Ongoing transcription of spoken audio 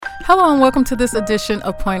Hello and welcome to this edition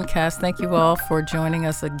of Pointcast. Thank you all for joining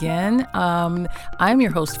us again. I'm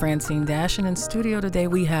your host, Francine Dash, and in studio today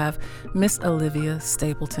we have Miss Olivia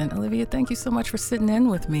Stapleton. Olivia, thank you so much for sitting in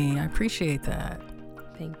with me. I appreciate that.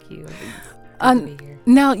 Thank you. Good to be here.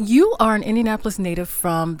 Now, you are an Indianapolis native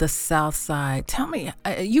from the South Side. Tell me,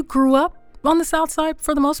 you grew up on the South Side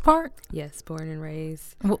for the most part? Yes, born and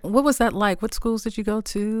raised. What was that like? What schools did you go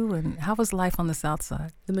to, and how was life on the South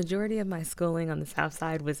Side? The majority of my schooling on the South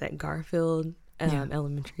Side was at Garfield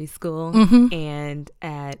Elementary School and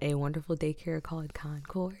at a wonderful daycare called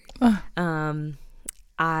Concord.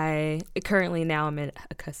 I currently now I'm a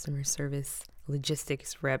customer service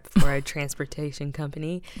logistics rep for a transportation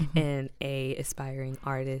company and a aspiring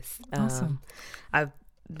artist. Awesome. I've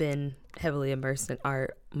been heavily immersed in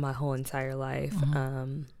art my whole entire life.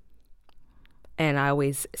 And I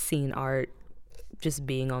always seen art just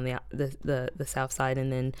being on the South Side,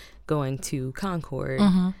 and then going to Concord.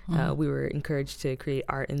 We were encouraged to create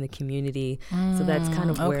art in the community. So that's kind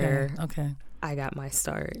of where I got my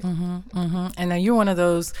start. And now you're one of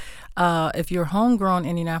those, if you're a homegrown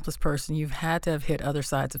Indianapolis person, you've had to have hit other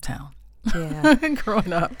sides of town. Yeah.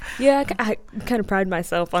 Growing up. Yeah, I kind of pride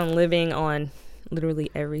myself on living on literally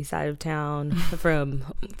every side of town, from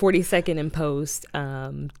 42nd and Post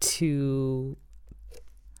to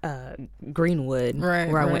Greenwood,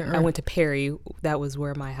 where I went to Perry. That was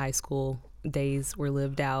where my high school days were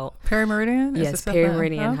lived out. Perry Meridian? Yes, Perry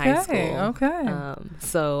Meridian High School. Okay.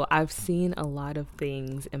 So I've seen a lot of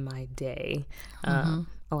things in my day. A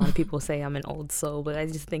lot of people say I'm an old soul, but I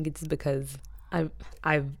just think it's because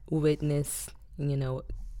I've witnessed,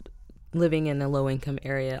 living in a low-income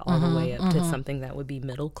area all the way up to something that would be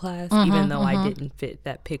middle class, even though I didn't fit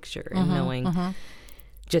that picture, and knowing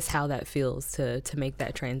just how that feels to make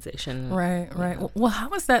that transition. Right. Well, how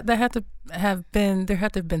was that? There had to have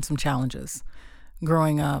been some challenges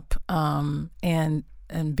growing up, and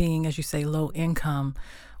being, as you say, low income.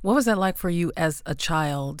 What was that like for you as a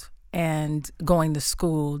child and going to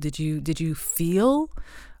school? Did you feel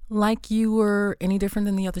like you were any different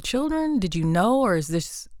than the other children? Did you know, or is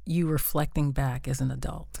this you reflecting back as an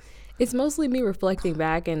adult? It's mostly me reflecting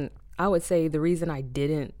back, and I would say the reason I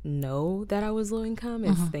didn't know that I was low income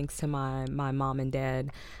is thanks to my mom and dad.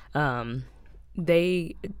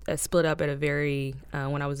 They split up at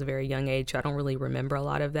when I was a very young age. So I don't really remember a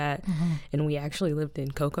lot of that. And we actually lived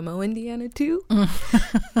in Kokomo, Indiana, too.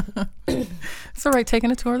 It's all right, taking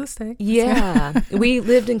a tour of the state. Yeah, we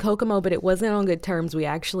lived in Kokomo, but it wasn't on good terms. We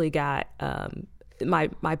actually got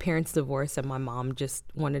my parents divorced, and my mom just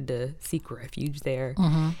wanted to seek refuge there.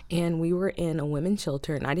 And we were in a women's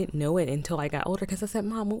shelter, and I didn't know it until I got older, because I said,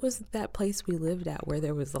 Mom, what was that place we lived at where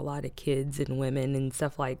there was a lot of kids and women and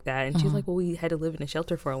stuff like that? And she's like, well, we had to live in a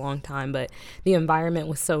shelter for a long time, but the environment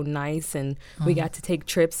was so nice, and we got to take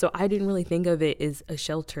trips. So I didn't really think of it as a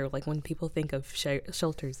shelter. Like, when people think of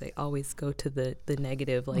shelters, they always go to the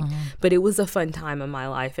negative. But it was a fun time in my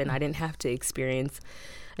life, and I didn't have to experience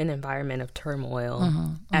an environment of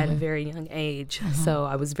turmoil at a very young age. So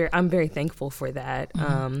I'm very thankful for that.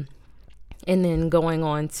 And then going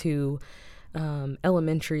on to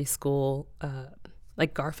elementary school,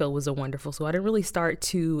 like Garfield was a wonderful school. I didn't really start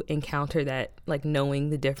to encounter that, like knowing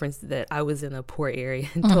the difference that I was in a poor area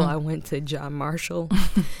until I went to John Marshall.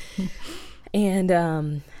 And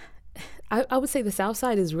I would say the South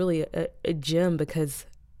Side is really a gem, because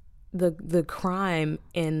the crime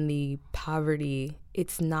and the poverty,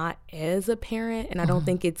 it's not as apparent, and I don't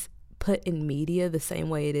think it's put in media the same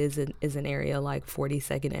way it is in an area like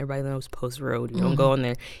 42nd. Everybody knows Post Road. You don't go in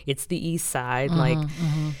there. It's the East Side. Why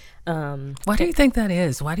do you think that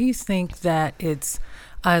is? Why do you think that it's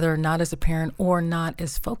either not as apparent or not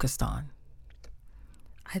as focused on?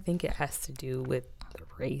 I think it has to do with the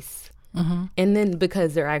race. And then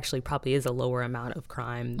because there actually probably is a lower amount of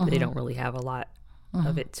crime, they don't really have a lot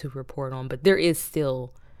of it to report on, but there is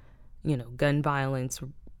still, gun violence,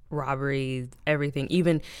 robberies, everything.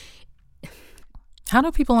 Even how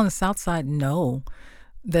do people on the South Side know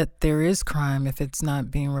that there is crime if it's not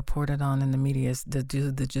being reported on in the media?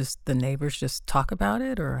 Do the neighbors just talk about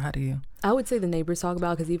it, or how do you? I would say the neighbors talk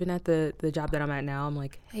about it, because even at the job that I'm at now, I'm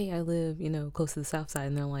like, hey, I live, close to the South Side,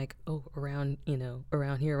 and they're like, oh, around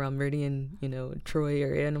here, around Meridian, Troy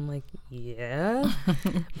area, and I'm like, yeah.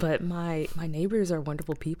 But my neighbors are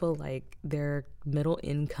wonderful people. Like, they're middle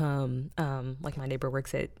income. Like, my neighbor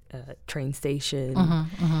works at a train station,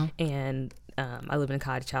 and I live in a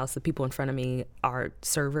cottage house. The people in front of me are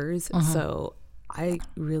servers, so I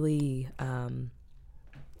really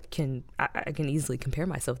I can easily compare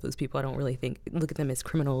myself to those people. I don't really look at them as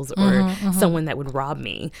criminals or someone that would rob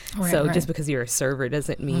me. Right. Just because you're a server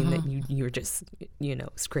doesn't mean that you're just,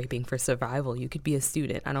 scraping for survival. You could be a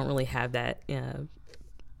student. I don't really have that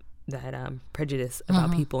prejudice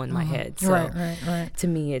about people in my head. So right. To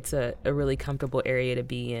me, it's a really comfortable area to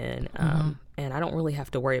be in. And I don't really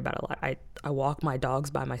have to worry about a lot. I walk my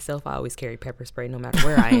dogs by myself. I always carry pepper spray no matter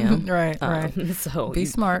where I am. Right. So be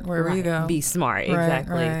smart wherever you go. Be smart,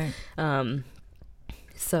 exactly. Right.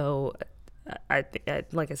 So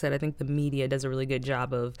like I said, I think the media does a really good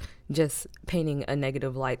job of just painting a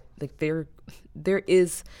negative light. Like there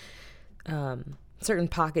is certain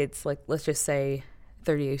pockets, like let's just say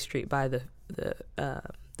 38th Street by the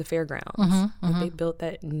fairgrounds. They built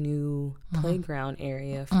that new playground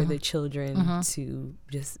area for the children to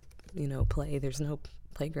just play. There's no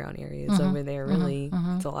playground areas over there really.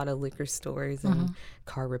 It's a lot of liquor stores and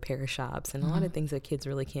car repair shops and a lot of things that kids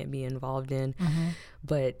really can't be involved in.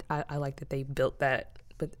 But I like that they built that,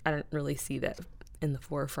 but I don't really see that in the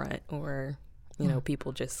forefront or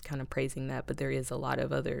people just kind of praising that. But there is a lot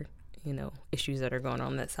of other issues that are going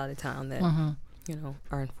on that side of town that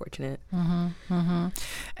are unfortunate.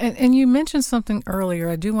 And you mentioned something earlier.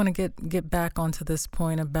 I do want to get back onto this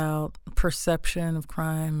point about perception of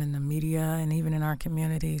crime in the media and even in our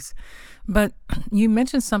communities. But you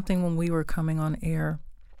mentioned something when we were coming on air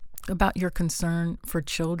about your concern for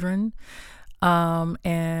children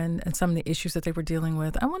and some of the issues that they were dealing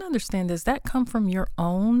with. I want to understand, does that come from your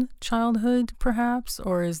own childhood, perhaps,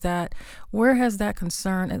 or where has that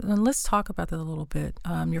concern, and let's talk about that a little bit,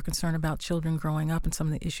 your concern about children growing up and some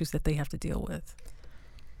of the issues that they have to deal with?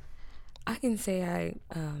 I can say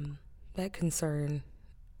that concern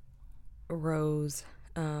arose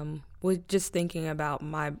with just thinking about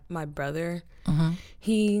my brother.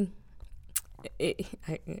 You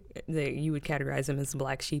would categorize him as the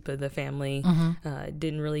black sheep of the family.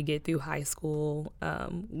 Didn't really get through high school,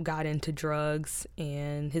 got into drugs,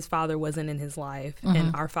 and his father wasn't in his life,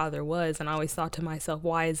 and our father was. And I always thought to myself,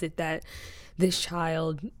 why is it that this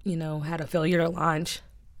child, had a failure to launch?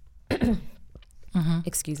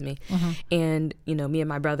 Excuse me. And, me and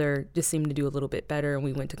my brother just seemed to do a little bit better, and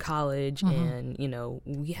we went to college, and,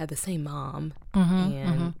 we had the same mom,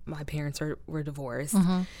 and my parents were divorced.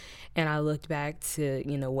 And I looked back to,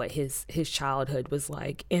 what his childhood was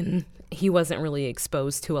like, and he wasn't really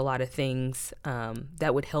exposed to a lot of things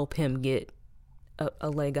that would help him get a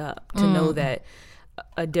leg up, to know that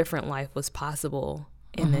a different life was possible.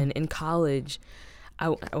 And then in college, I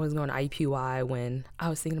was going to IUPUI when I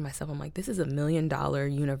was thinking to myself, I'm like, this is $1 million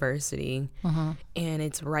university, and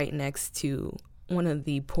it's right next to one of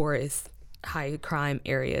the poorest high crime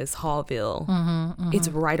areas, Hallville. It's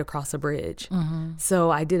right across a bridge. So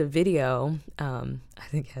I did a video, I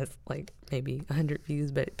think it has like maybe 100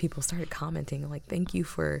 views, but people started commenting like, thank you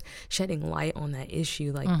for shedding light on that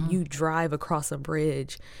issue. Like you drive across a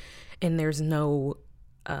bridge and there's no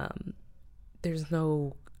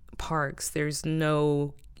parks, there's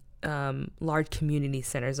no large community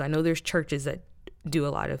centers. I know there's churches that do a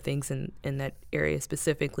lot of things in that area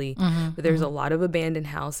specifically, but there's a lot of abandoned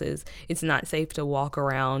houses. It's not safe to walk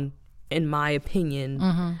around, in my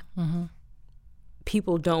opinion.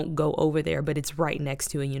 People don't go over there, but it's right next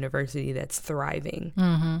to a university that's thriving.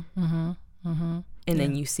 And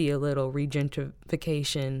then you see a little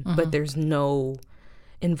regentrification, but there's no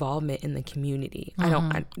involvement in the community.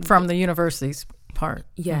 From the university's part.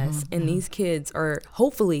 Yes, and these kids are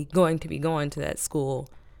hopefully going to be going to that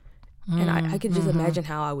school. And I could just imagine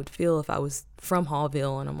how I would feel if I was from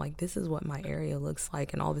Hallville and I'm like, this is what my area looks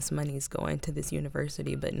like, and all this money is going to this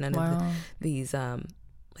university, but none of these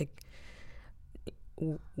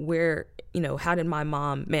where, how did my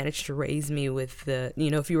mom manage to raise me with the,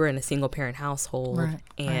 if you were in a single parent household,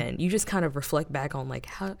 you just kind of reflect back on like,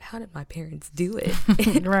 how did my parents do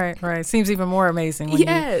it? Right. Seems even more amazing when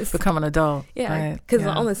you become an adult. Yeah. Because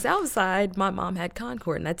on the South Side, my mom had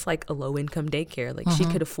Concord, and that's like a low income daycare. Like she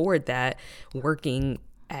could afford that working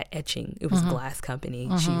at Etching. It was a glass company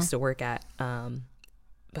she used to work at.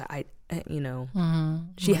 But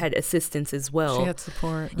she had assistance as well. She had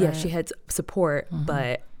support. Yeah, she had support,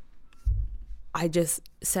 but I just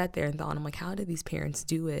sat there and thought, I'm like, how do these parents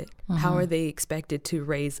do it? How are they expected to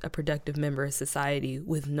raise a productive member of society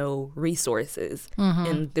with no resources?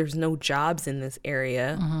 And there's no jobs in this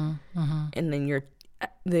area. And then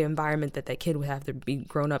the environment that kid would have to be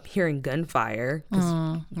grown up hearing gunfire.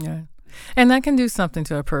 Yeah. And that can do something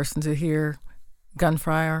to a person to hear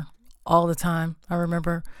gunfire all the time. I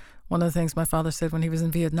remember one of the things my father said when he was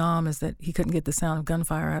in Vietnam is that he couldn't get the sound of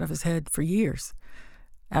gunfire out of his head for years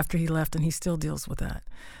after he left, and he still deals with that.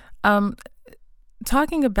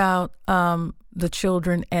 talking about the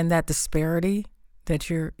children and that disparity that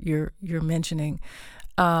you're mentioning,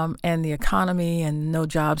 and the economy and no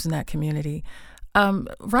jobs in that community.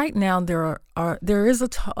 Right now, there is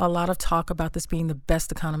a lot of talk about this being the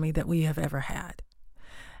best economy that we have ever had.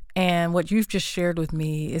 And what you've just shared with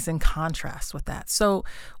me is in contrast with that. So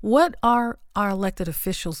what are our elected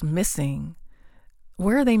officials missing?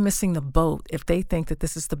 Where are they missing the boat if they think that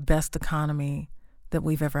this is the best economy that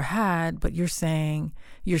we've ever had, but you're saying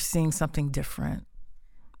you're seeing something different?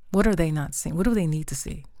 What are they not seeing? What do they need to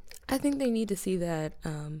see? I think they need to see that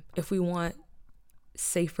if we want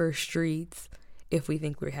safer streets, if we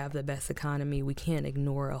think we have the best economy, we can't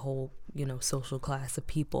ignore a whole, social class of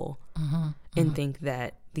people and think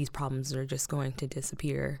that these problems are just going to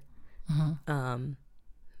disappear. And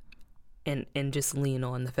just lean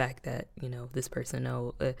on the fact that, this person,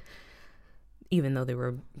 even though they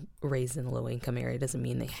were raised in a low income area, doesn't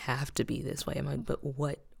mean they have to be this way. But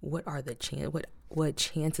what are the what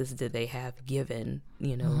chances did they have given,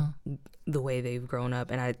 the way they've grown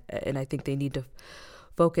up? And I think they need to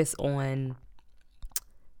focus on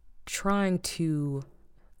trying to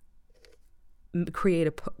create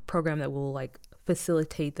a program that will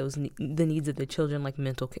facilitate the needs of the children, like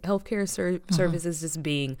mental health care services just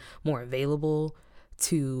being more available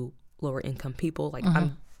to lower income people.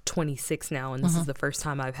 I'm 26 now, and this is the first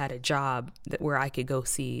time I've had a job where I could go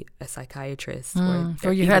see a psychiatrist.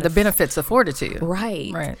 Or you had the benefits afforded to you.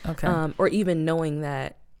 Right. Okay. Or even knowing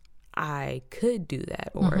that I could do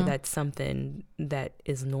that, or that's something that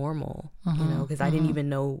is normal, because I didn't even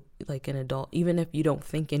know, an adult, even if you don't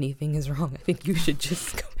think anything is wrong, I think you should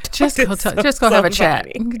just go have a chat.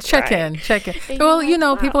 Check in. And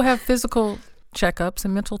Well, people have physical checkups,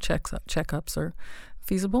 and mental checkups are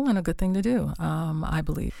feasible and a good thing to do, I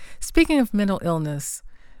believe. Speaking of mental illness,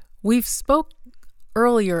 we've spoke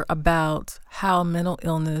earlier about how mental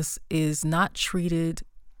illness is not treated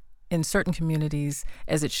in certain communities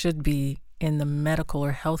as it should be in the medical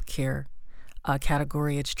or healthcare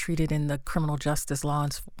category. It's treated in the criminal justice law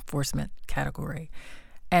enforcement category.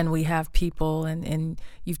 And we have people, and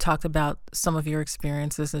you've talked about some of your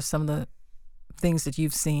experiences of some of the things that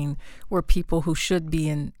you've seen where people who should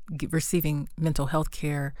be receiving mental health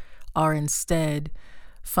care are instead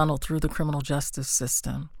funneled through the criminal justice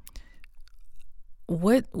system. I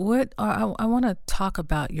want to talk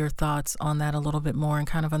about your thoughts on that a little bit more and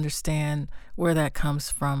kind of understand where that comes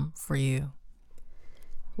from for you.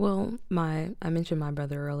 Well, I mentioned my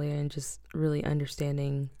brother earlier, and just really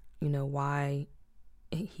understanding, why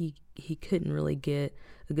he couldn't really get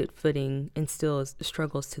a good footing, and still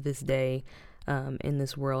struggles to this day in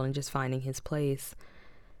this world, and just finding his place.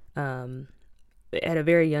 At a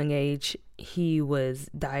very young age, he was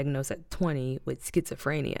diagnosed at 20 with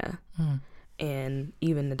schizophrenia. And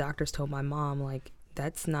even the doctors told my mom,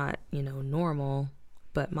 that's not, normal.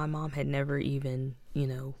 But my mom had never even,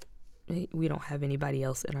 we don't have anybody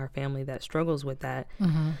else in our family that struggles with that.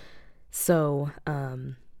 So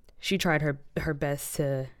she tried her best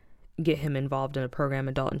to get him involved in a program,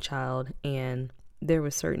 Adult and Child. And there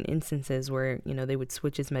were certain instances where, they would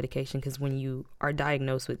switch his medication, because when you are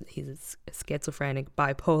diagnosed with, he's schizophrenic,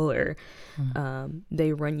 bipolar,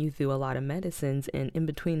 they run you through a lot of medicines. And in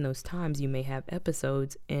between those times, you may have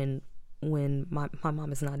episodes. And when my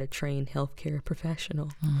mom is not a trained healthcare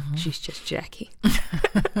professional, she's just Jackie.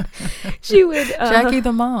 She would Jackie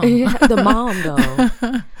the mom. Yeah, the mom,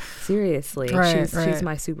 though. Seriously, she's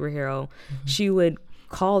my superhero. She would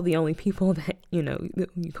call the only people that, you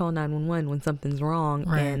call 911 when something's wrong.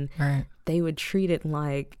 And they would treat it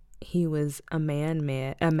like he was a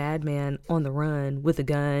madman on the run with a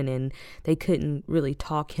gun, and they couldn't really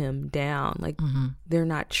talk him down. They're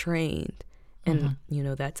not trained. And,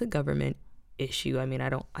 that's a government issue. I mean, I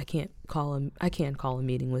can call a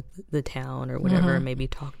meeting with the town or whatever, and maybe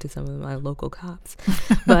talk to some of my local cops.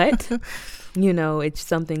 But, it's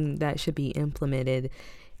something that should be implemented.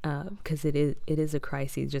 Because it is a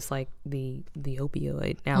crisis, just like the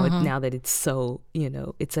opioid now. Now that it's so,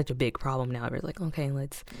 it's such a big problem now. We're like, okay,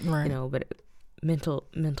 let's, but mental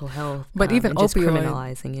health. But even and just opioid,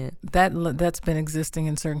 criminalizing it, that's been existing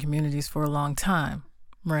in certain communities for a long time,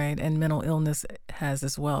 right? And mental illness has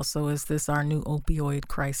as well. So is this our new opioid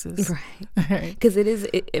crisis? Right? Because it's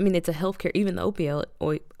a healthcare. Even the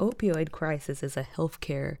opioid crisis is a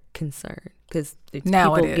healthcare concern. Because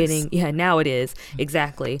now people it is. Now it is,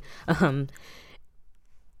 exactly.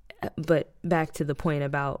 But back to the point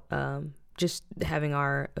about just having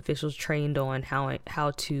our officials trained on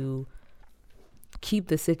how to keep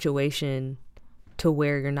the situation to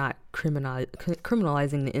where you're not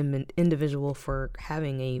criminalizing the individual for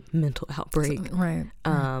having a mental outbreak. Right.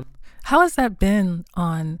 How has that been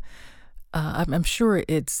on, I'm sure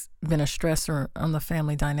it's been a stressor on the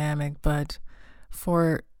family dynamic, but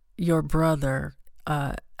for your brother,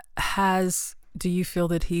 do you feel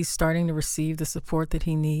that he's starting to receive the support that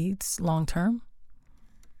he needs long term?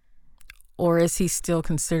 Or is he still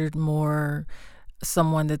considered more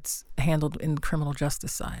someone that's handled in the criminal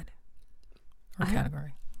justice side or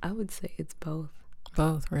category? I would say it's both.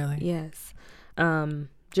 Both, really? Yes.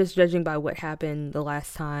 Just judging by what happened the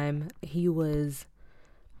last time, he was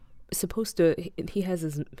supposed to, he has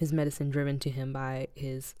his medicine driven to him by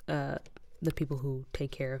the people who take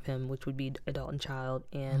care of him, which would be adult and child.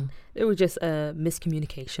 And there was just a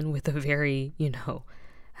miscommunication with a very,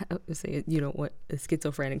 I would say, what, a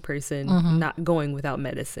schizophrenic person not going without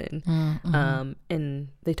medicine. And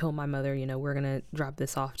they told my mother, we're going to drop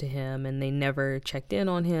this off to him. And they never checked in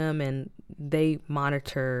on him. And they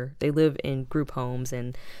live in group homes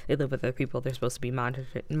and they live with other people. They're supposed to be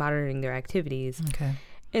monitoring their activities. Okay.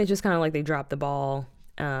 And it's just kind of like they dropped the ball.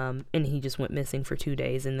 And he just went missing for 2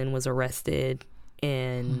 days and then was arrested.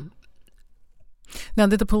 And now,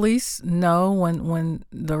 did the police know when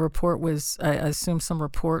the report was, I assume some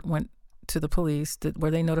report went to the police,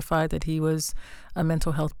 were they notified that he was a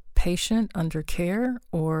mental health patient under care,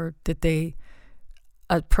 or did they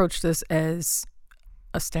approach this as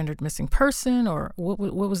a standard missing person, or what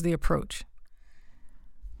was the approach?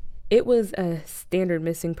 It was a standard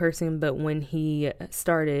missing person, but when he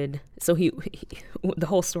started, so he the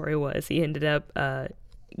whole story was he ended up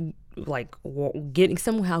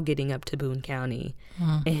getting up to Boone County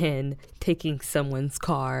and taking someone's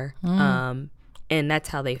car, and that's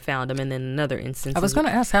how they found him. And then another instance, I was going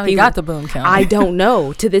to ask how he got to Boone County. I don't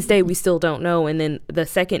know. To this day, we still don't know. And then the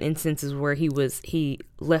second instance is where he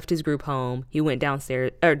left his group home. He went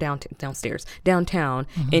downtown,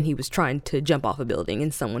 and he was trying to jump off a building,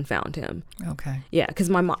 and someone found him. Okay. Yeah, because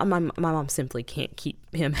my mom simply can't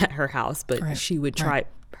keep him at her house, but she would try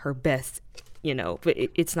her best, but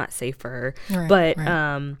it's not safe for her. Right,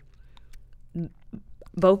 but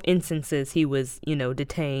both instances, he was,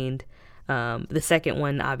 detained. The second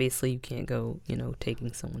one, obviously, you can't go,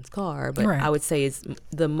 taking someone's car. But I would say is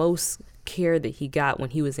the most care that he got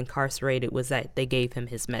when he was incarcerated was that they gave him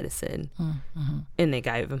his medicine and they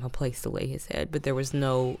gave him a place to lay his head. But there was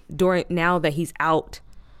now that he's out,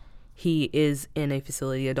 he is in a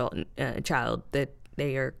facility, adult and child, that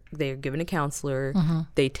they are given a counselor.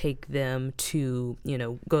 They take them to,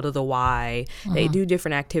 go to the Y. They do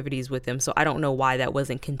different activities with them. So I don't know why that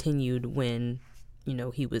wasn't continued when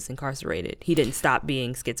he was incarcerated. He didn't stop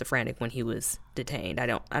being schizophrenic when he was detained. I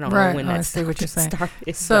don't know when that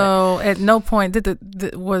started. So at no point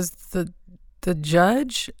was the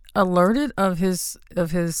judge alerted of his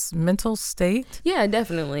mental state? Yeah,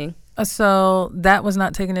 definitely. So that was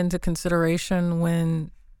not taken into consideration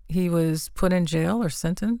when he was put in jail or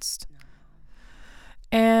sentenced?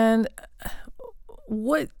 And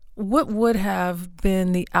what would have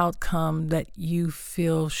been the outcome that you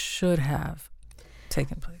feel should have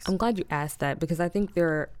taken place? I'm glad you asked that, because I think there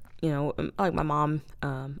are, like my mom,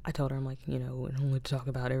 I told her, I'm like, we don't want to talk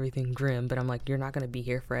about everything grim, but I'm like, you're not going to be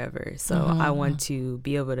here forever. So I want to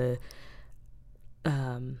be able to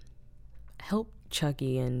help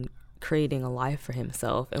Chucky in creating a life for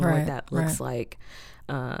himself and what that looks like.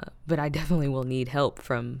 But I definitely will need help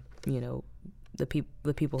from,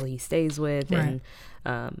 the people he stays with. And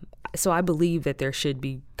so I believe that there should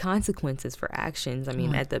be consequences for actions. I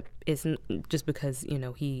mean, it's just because,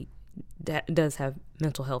 he does have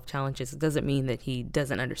mental health challenges, it doesn't mean that he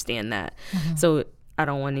doesn't understand that. So I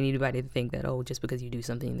don't want anybody to think that, just because you do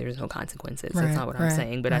something, there's no consequences. That's not what I'm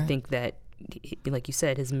saying. But I think that, like you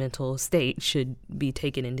said, his mental state should be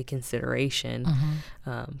taken into consideration.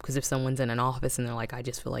 Because if someone's in an office and they're like, I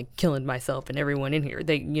just feel like killing myself and everyone in here,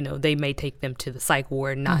 they may take them to the psych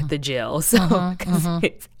ward, not the jail. So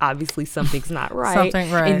it's obviously something's not right.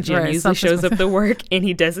 And Jim usually shows up to work and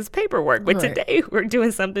he does his paperwork. But today we're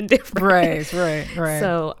doing something different. Right.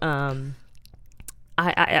 So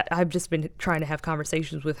I've just been trying to have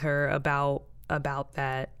conversations with her about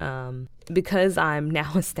that, because I'm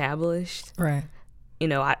now established.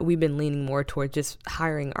 We've been leaning more toward just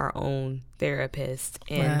hiring our own therapist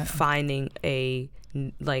and finding a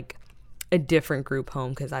different group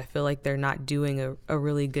home, because I feel like they're not doing a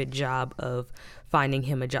really good job of finding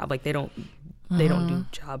him a job. Like they don't do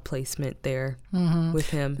job placement there with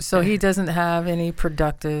him. So he doesn't have any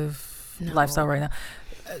productive lifestyle right now.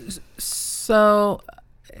 So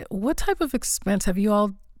what type of expense have you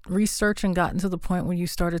all researched and gotten to the point where you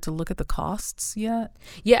started to look at the costs yet?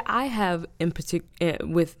 Yeah, I have in particular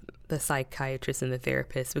with the psychiatrist and the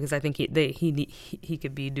therapist, because I think he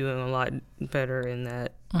could be doing a lot better in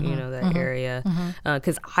that that area.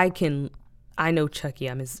 Because I know Chucky.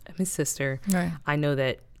 I'm his sister. Right. I know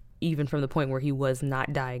that even from the point where he was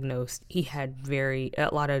not diagnosed, he had a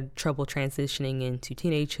lot of trouble transitioning into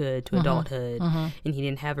teenagehood to adulthood, and he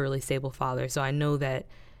didn't have a really stable father. So I know that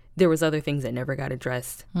there was other things that never got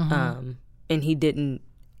addressed, and he didn't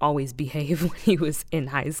always behave when he was in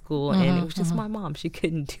high school, and it was just my mom. She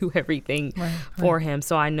couldn't do everything for him.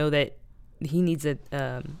 So I know that he needs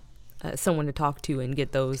someone to talk to and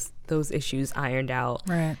get those issues ironed out,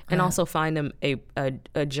 and also find him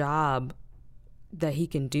a job that he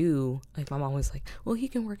can do. Like, my mom was like, well, he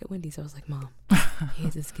can work at Wendy's. I was like, Mom, he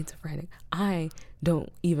is a schizophrenic. I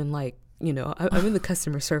don't even like, I'm in the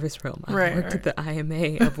customer service realm. I worked at the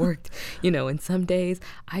IMA. I've worked, and some days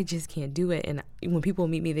I just can't do it. And when people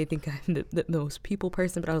meet me, they think I'm the most people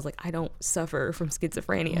person, but I was like, I don't suffer from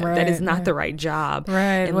schizophrenia. That is not the right job.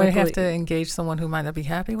 And we have to engage someone who might not be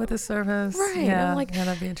happy with the service. Yeah,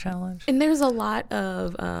 that'd be a challenge. And there's a lot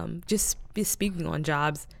of, just speaking on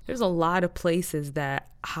jobs, there's a lot of places that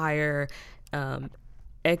hire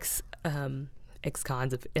ex-felons,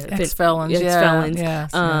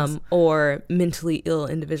 yes. Or mentally ill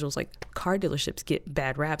individuals. Like, car dealerships get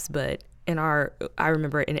bad raps, but I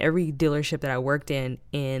remember in every dealership that I worked in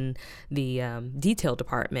the detail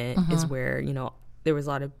department is where, there was a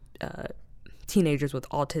lot of teenagers with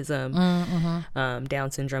autism,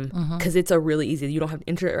 Down syndrome, because it's really easy. You don't have to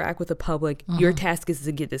interact with the public. Your task is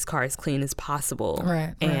to get this car as clean as possible.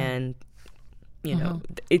 And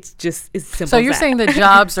it's simple. So you're saying the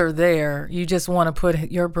jobs are there. You just want to put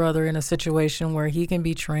your brother in a situation where he can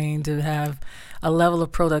be trained to have a level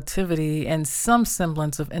of productivity and some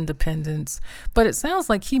semblance of independence. But it sounds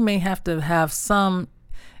like he may have to have some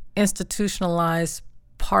institutionalized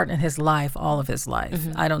part in his life, all of his life.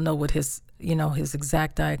 I don't know what his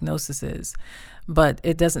exact diagnosis is, but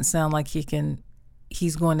it doesn't sound like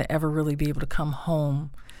he's going to ever really be able to come home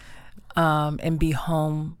and be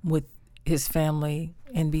home with his family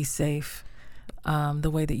and be safe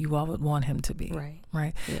the way that you all would want him to be.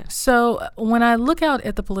 Right. Yeah. So when I look out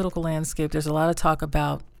at the political landscape, there's a lot of talk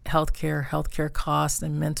about healthcare costs,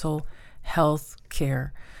 and mental health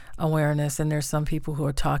care awareness. And there's some people who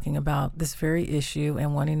are talking about this very issue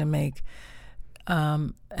and wanting to make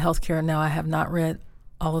healthcare. Now, I have not read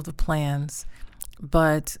all of the plans,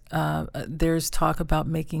 but there's talk about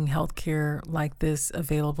making healthcare like this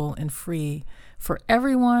available and free for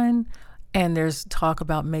everyone. And there's talk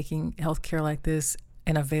about making healthcare like this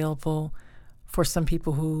and available for some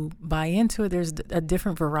people who buy into it. There's a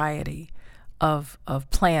different variety of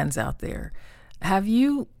plans out there. Have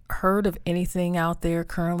you heard of anything out there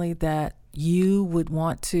currently that you would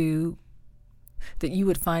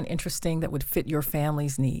find interesting, that would fit your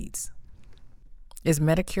family's needs? Is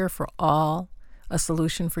Medicare for all a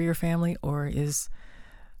solution for your family, or is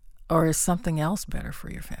something else better for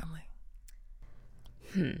your family?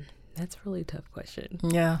 That's a really tough question.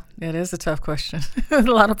 Yeah, it is a tough question. A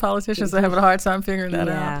lot of politicians are having a hard time figuring that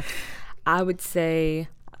out. I would say,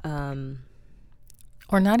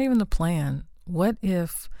 or not even the plan. What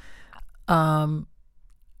if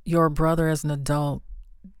your brother as an adult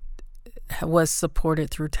was supported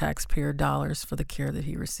through taxpayer dollars for the care that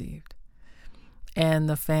he received, and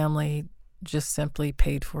the family just simply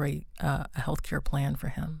paid for a health care plan for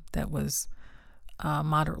him that was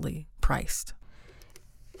moderately priced?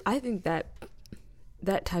 I think that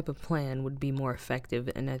type of plan would be more effective,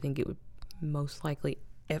 and I think it would most likely,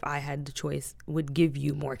 if I had the choice, would give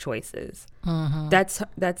you more choices. That's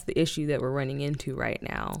the issue that we're running into right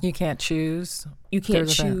now. You can't choose. You can't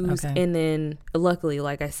choose. Okay. And then, luckily,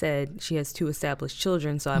 like I said, she has 2 established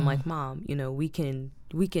children, so I'm like, Mom, we can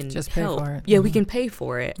just help. Pay for it. Yeah, we can pay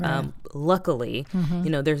for it. Right. Luckily,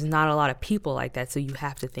 there's not a lot of people like that, so you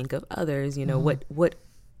have to think of others. What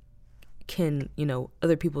can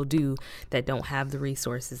other people do that don't have the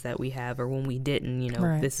resources that we have, or when we didn't,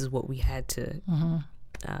 right. This is what we had to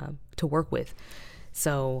work with.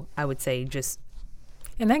 So I would say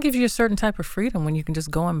and that gives you a certain type of freedom when you can just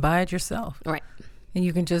go and buy it yourself, right? And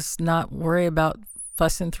you can just not worry about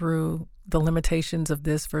fussing through the limitations of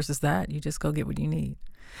this versus that. You just go get what you need.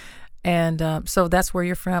 And so that's where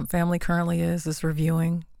your family currently is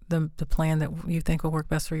reviewing the plan that you think will work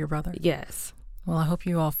best for your brother. Yes. Well, I hope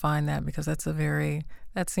you all find that, because that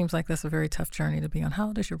seems like that's a very tough journey to be on. How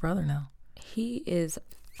old is your brother now? He is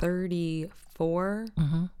 34. So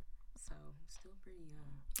still pretty young.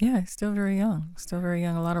 Yeah, he's still very young.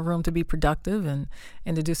 A lot of room to be productive and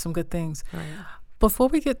to do some good things. Right. Before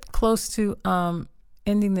we get close to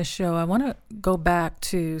ending the show, I want to go back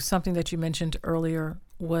to something that you mentioned earlier.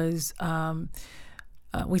 Was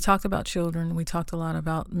we talked about children. We talked a lot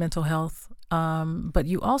about mental health, but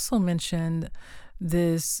you also mentioned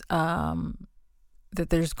this. That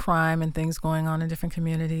there's crime and things going on in different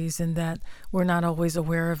communities and that we're not always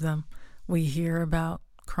aware of them. We hear about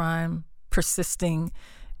crime persisting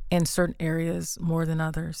in certain areas more than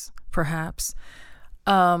others, perhaps.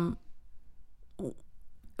 Well,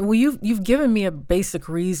 you've given me a basic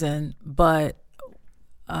reason, but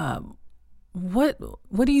what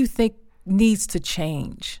do you think needs to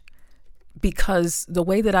change? Because the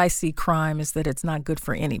way that I see crime is that it's not good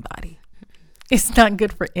for anybody. It's not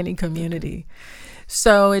good for any community.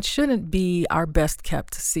 So it shouldn't be our best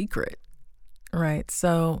kept secret, right?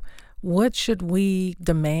 So what should we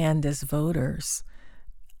demand as voters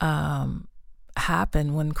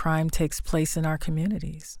happen when crime takes place in our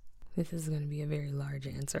communities? This is going to be a very large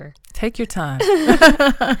answer. Take your time.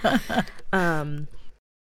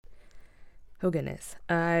 Oh, goodness.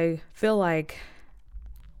 I feel like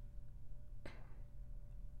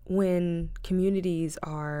when communities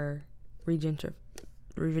are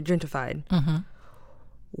gentrified, Mm-hmm.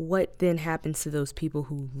 what then happens to those people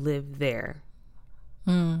who live there?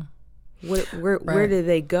 Mm. Where do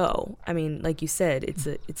they go? I mean, like you said, it's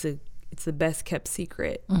the best kept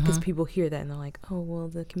secret because people hear that and they're like, oh, well,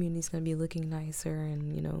 the community's going to be looking nicer,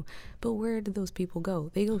 and but where do those people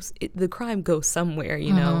go? The crime goes somewhere,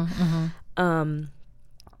 and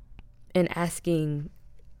asking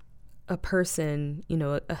a person,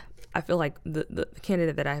 I feel like the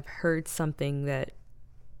candidate that I've heard something that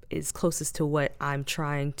is closest to what I'm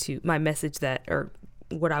trying to, my message that, or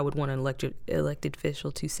what I would want an elected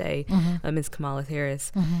official to say, is Kamala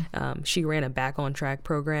Harris. She ran a Back on Track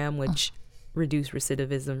program, which reduced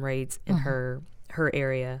recidivism rates in her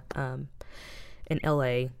area, in LA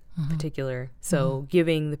in particular. So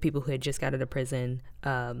giving the people who had just got out of prison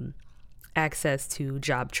access to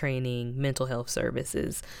job training, mental health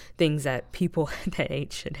services, things that people that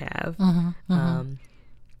age should have.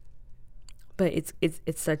 But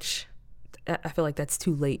it's such, I feel like that's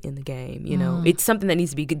too late in the game, It's something that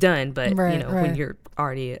needs to be done, but, when you're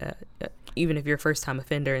already, even if you're a first-time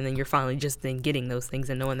offender and then you're finally just then getting those things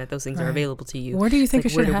and knowing that those things are available to you. Where do you think it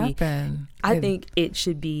should happen? I think it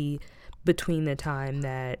should be between the time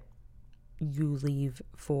that you leave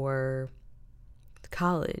for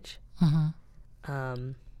college.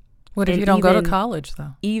 What if you don't go to college,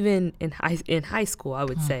 though? Even in high school, I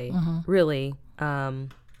would say, really,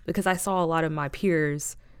 because I saw a lot of my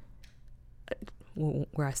peers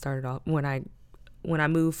where I started off when I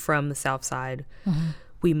moved from the South Side.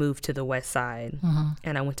 We moved to the West Side,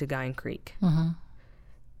 and I went to Guyan Creek.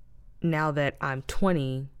 Now that I'm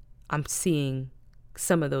 20, I'm seeing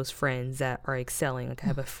some of those friends that are excelling. Like I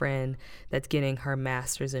have a friend that's getting her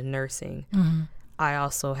master's in nursing. I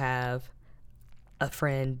also have a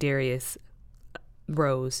friend, Darius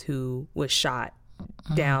Rose, who was shot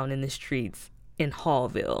down in the streets in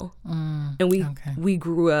Hallville. And we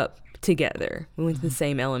grew up together. We went to the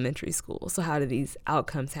same elementary school. So how do these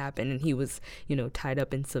outcomes happen? And he was, tied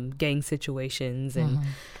up in some gang situations and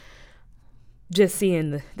just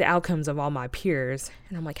seeing the outcomes of all my peers.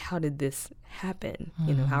 And I'm like, how did this happen?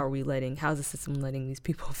 How's the system letting these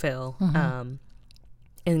people fail? And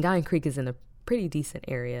Guyan Creek is in a pretty decent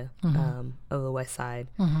area of the West Side.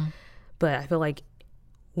 But I feel like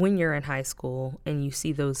when you're in high school and you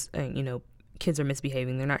see those, kids are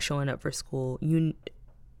misbehaving, they're not showing up for school,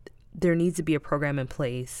 there needs to be a program in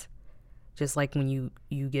place, just like when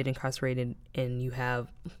you get incarcerated and you have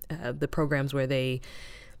the programs where they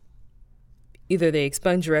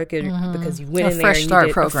expunge your record because you went in there and you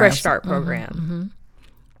did a fresh start program.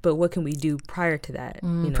 But what can we do prior to that?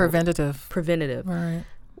 Preventative. Right.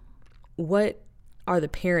 What are the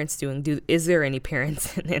parents doing? Is there any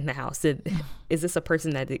parents in the house? Is this a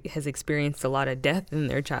person that has experienced a lot of death in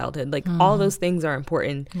their childhood? Like all those things are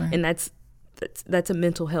important, and that's a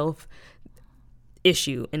mental health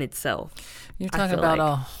issue in itself. You're talking about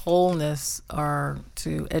a wholeness or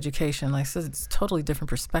to education. Like I said, it's a totally different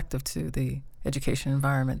perspective to the education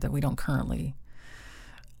environment that we don't currently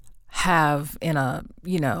have in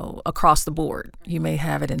across the board. You may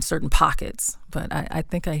have it in certain pockets, but I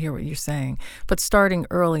think I hear what you're saying. But starting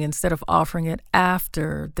early instead of offering it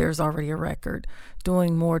after there's already a record,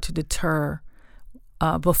 doing more to deter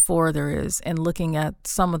before there is, and looking at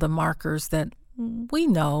some of the markers that we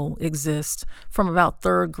know exist from about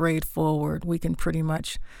third grade forward. We can pretty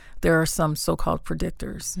much, there are some so-called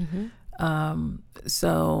predictors.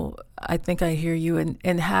 So I think I hear you,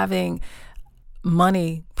 and having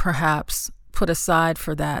money perhaps put aside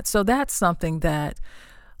for that. So that's something that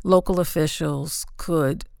local officials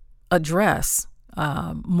could address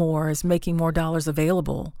more, is making more dollars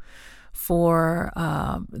available for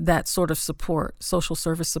that sort of support, social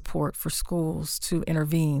service support for schools to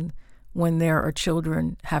intervene when there are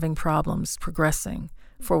children having problems progressing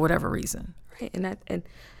for whatever reason. Right, and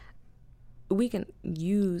we can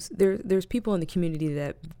use there's people in the community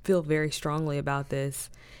that feel very strongly about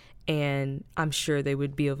this, and I'm sure they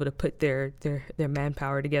would be able to put their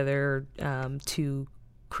manpower together to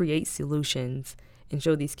create solutions and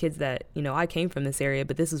show these kids that, you know, I came from this area,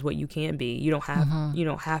 but this is what you can be. You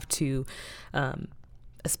don't have to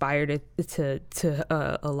aspire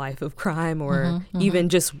to a life of crime or even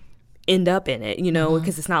just end up in it, you know,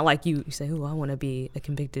 because it's not like you say, oh, I want to be a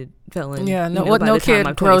convicted felon. Yeah, no, you know, what no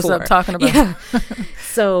kid grows up talking about. Yeah.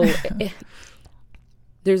 So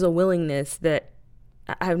there's a willingness that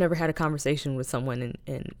I've never had a conversation with someone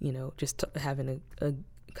and you know, just having a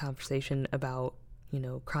conversation about, you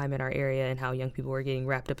know, crime in our area and how young people are getting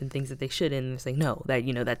wrapped up in things that they shouldn't, and say, no, that,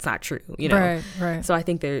 you know, that's not true, you know. Right. So I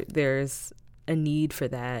think there's a need for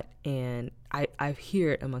that, and I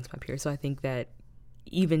hear it amongst my peers. So I think that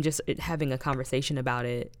even just having a conversation about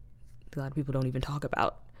it, a lot of people don't even talk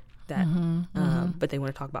about that, but they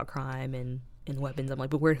want to talk about crime and weapons. I'm like,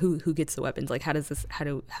 but who gets the weapons? Like, how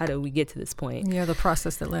do we get to this point? Yeah, the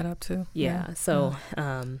process that led up to. Yeah. So,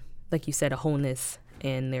 like you said, a wholeness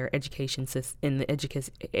in their education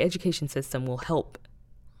education system will help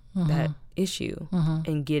that issue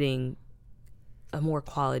in getting a more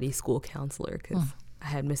quality school counselor. Because I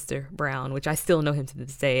had Mr. Brown, which I still know him to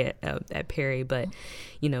this day at Perry, but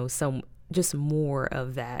you know, just more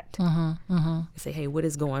of that. Say, hey, what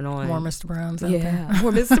is going on? More Mr. Browns out there.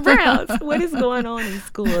 More Mr. Browns. What is going on in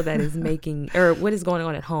school that is making, or what is going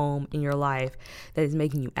on at home in your life that is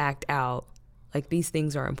making you act out? Like, these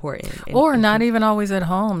things are important. Or not even always at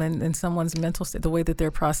home, and in someone's mental state, the way that they're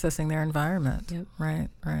processing their environment. Yep. Right.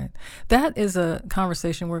 That is a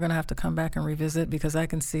conversation we're going to have to come back and revisit, because I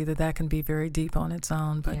can see that can be very deep on its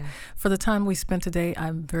own. But for the time we spent today,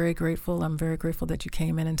 I'm very grateful. I'm very grateful that you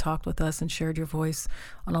came in and talked with us and shared your voice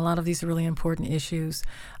on a lot of these really important issues.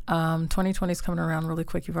 2020 is coming around really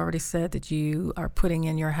quick. You've already said that you are putting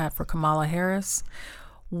in your hat for Kamala Harris.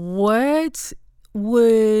 What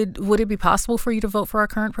would it be possible for you to vote for our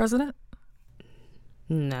current president?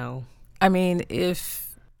 No. I mean,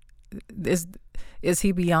 is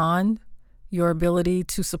he beyond your ability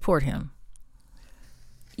to support him?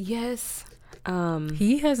 Yes.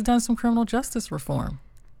 He has done some criminal justice reform.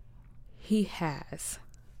 He has.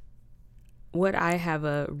 What I have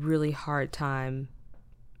a really hard time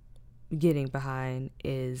getting behind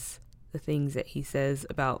is the things that he says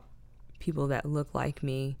about people that look like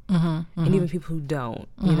me, and even people who don't,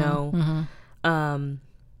 you know. And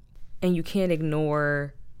you can't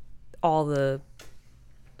ignore all the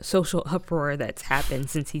social uproar that's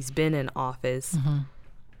happened since he's been in office,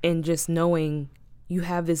 and just knowing you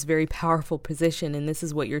have this very powerful position and this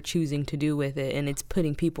is what you're choosing to do with it, and it's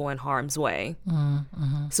putting people in harm's way.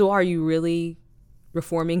 So are you really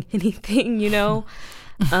reforming anything, you know?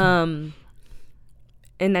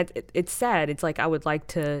 And that it's sad. It's like, I would like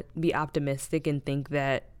to be optimistic and think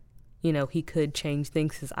that, you know, he could change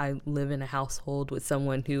things, because I live in a household with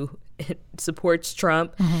someone who supports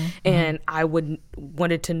Trump, and I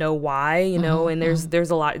wanted to know why, you know. And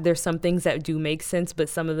there's some things that do make sense, but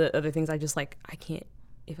some of the other things I just like, I can't.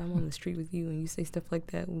 If I'm on the street with you and you say stuff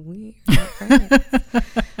like that, we're not friends.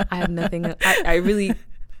 I have nothing. I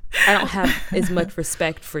don't have as much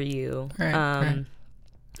respect for you. Right.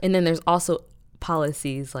 And then there's also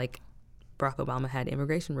policies like Barack Obama had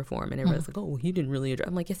immigration reform, and everybody's like, oh, well, he didn't really address.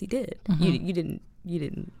 I'm like, yes, he did. You didn't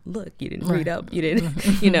look, you didn't read up, you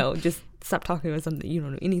didn't, you know, just stop talking about something you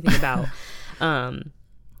don't know anything about.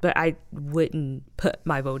 But I wouldn't put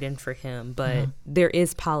my vote in for him. But there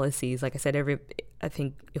is policies, like I said, I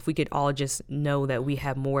think if we could all just know that we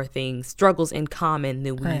have more struggles in common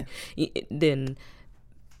than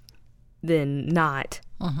not.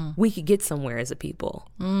 We could get somewhere as a people.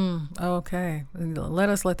 Okay.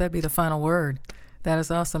 Let that be the final word. That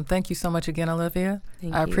is awesome. Thank you so much again, Olivia.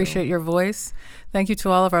 I appreciate your voice. Thank you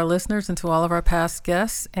to all of our listeners and to all of our past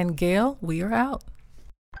guests. And Gail, we are out.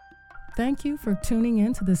 Thank you for tuning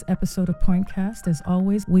in to this episode of Pointcast. As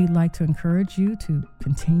always, we'd like to encourage you to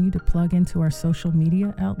continue to plug into our social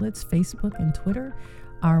media outlets, Facebook and Twitter.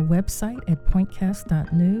 our website at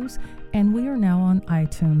pointcast.news, and we are now on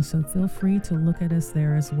iTunes, so feel free to look at us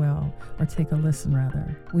there as well, or take a listen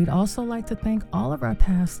rather. We'd also like to thank all of our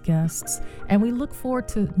past guests, and we look forward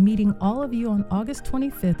to meeting all of you on August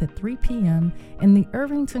 25th at 3 p.m. in the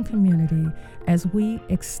Irvington community as we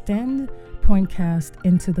extend Pointcast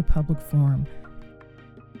into the public forum.